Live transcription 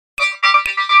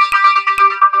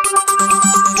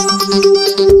Namaste,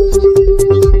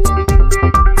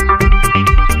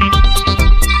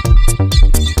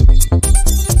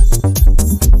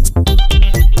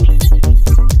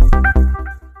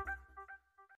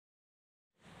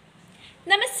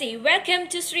 welcome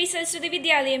to Sree Saraswathy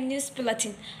Vidyalayam News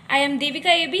Bulletin. I am Devika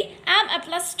AB. I am a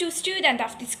 +2 student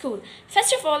of the school.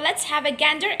 First of all, let's have a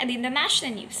gander at the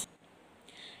international news.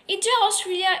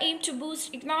 India-Australia aim to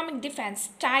boost economic defence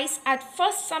ties at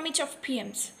first summit of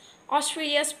PMs.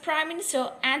 Australia's Prime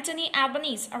Minister Anthony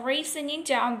Albanese arrives in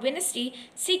India on Wednesday,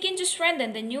 seeking to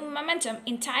strengthen the new momentum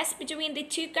in ties between the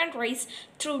two countries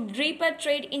through deeper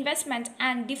trade, investment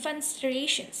and defence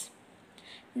relations.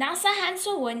 NASA hands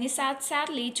over NISAT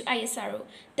satellite to ISRO.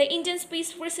 The Indian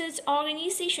Space Research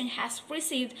Organization has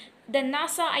received the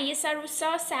NASA ISRO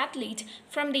satellite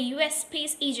from the US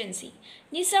Space Agency.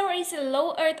 NISAR is a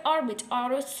low Earth orbit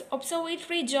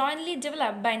observatory jointly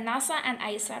developed by NASA and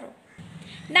ISRO.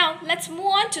 Now let's move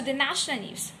on to the national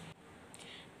news.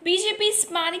 BJP's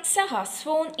Manik Saha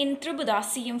sworn in Tripura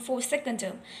CM for second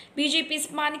term.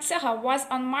 BJP's Manik Saha was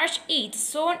on March 8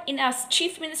 sworn in as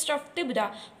Chief Minister of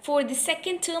Tripura for the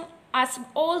second term as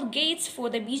all gates for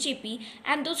the BJP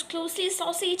and those closely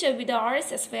associated with the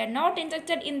RSS were not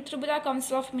inducted in Tripura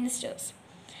Council of Ministers.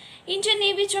 Indian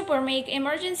Navy chopper make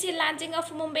emergency landing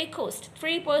off Mumbai coast,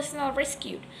 3 personnel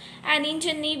rescued. An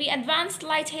Indian Navy advanced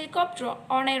light helicopter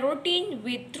on a routine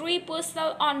with 3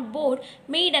 personnel on board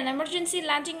made an emergency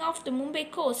landing off the Mumbai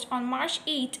coast on March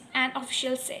 8, an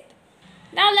official said.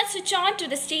 Now let's switch on to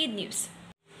the state news.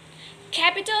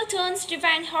 Capital turns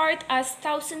divine heart as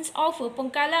thousands offer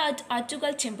Pongala at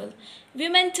Attugal temple.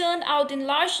 Women turned out in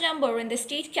large number in the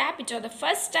state capital the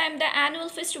first time the annual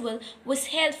festival was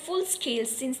held full scale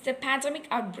since the pandemic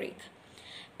outbreak.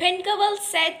 Penkaval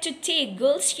said to take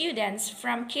girl students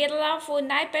from Kerala for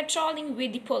night patrolling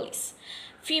with the police.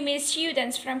 Female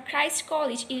students from Christ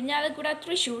College, Irinalakuda,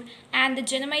 Thrissur and the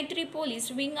Janamaitri Police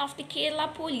wing of the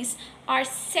Kerala Police are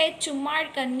said to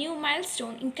mark a new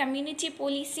milestone in community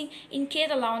policing in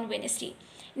Kerala on Wednesday.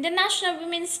 International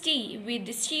Women's Day with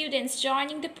the students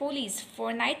joining the police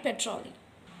for night patrolling.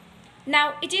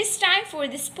 Now it is time for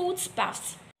the sports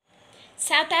buffs.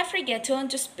 South Africa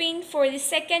turned to spin for the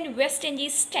second West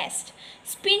Indies test.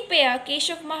 Spin pair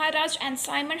Keshav Maharaj and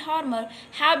Simon Harmer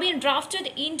have been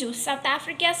drafted into South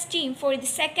Africa's team for the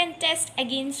second test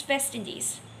against West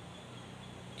Indies.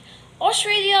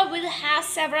 Australia will have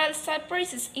several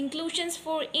surprises inclusions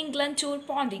for England tour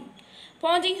Ponding.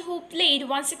 Ponding, who played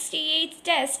 168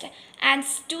 Test and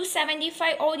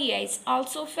 275 ODIs,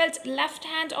 also felt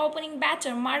left-hand opening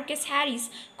batter Marcus Harris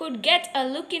could get a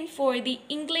look in for the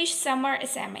English summer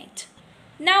assignment.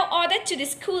 Now order to the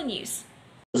school news.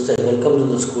 Welcome to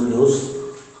the school news.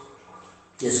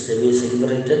 Yesterday we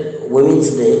celebrated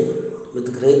Women's Day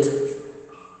with great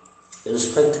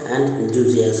respect and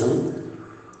enthusiasm.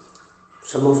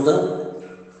 Some of the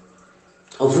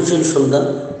officials from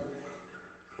the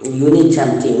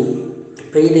Unichamp team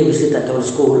paid a visit at our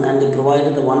school and they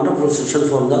provided a wonderful session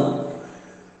for the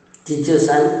teachers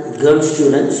and girl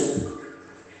students.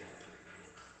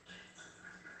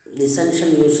 The essential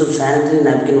use of sanitary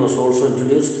napkin was also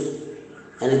introduced.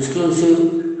 An exclusive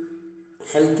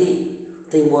healthy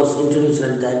thing was introduced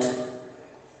at that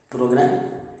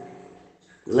program.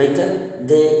 Later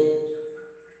they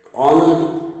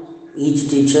honored each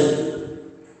teacher.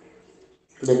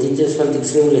 The teachers felt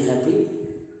extremely happy.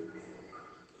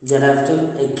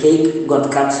 Thereafter, a cake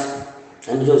got cut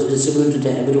and it was distributed to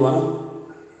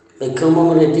everyone. By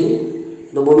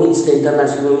commemorating the Women's Day,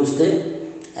 International Women's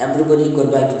Day, everybody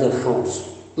got back to their homes.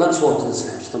 Let's watch this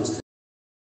next.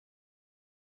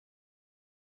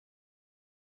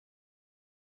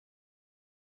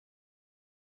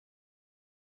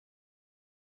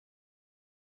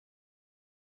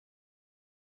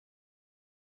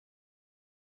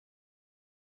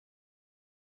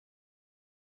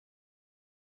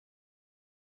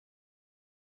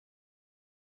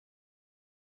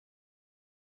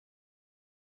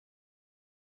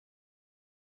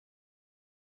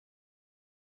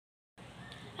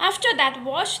 After that,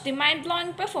 watch the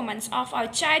mind-blowing performance of our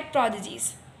child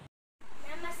prodigies.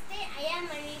 Namaste, I am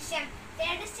Manisha,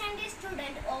 3rd standard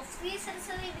student of Sree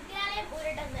Saraswathy Vidyalayam,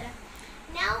 Bulletin.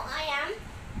 Now I am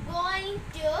going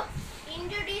to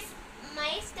introduce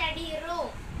my study room.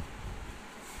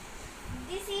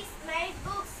 This is my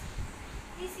books.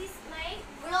 This is my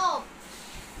globe.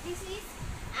 This is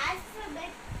alphabet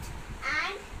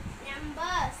and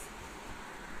numbers.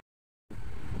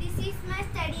 This is my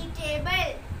study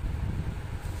table.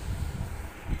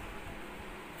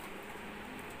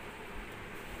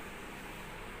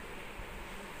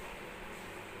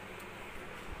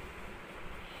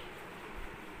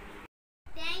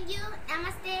 you.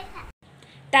 Namaste.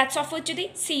 That's all for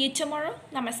today. See you tomorrow.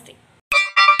 Namaste.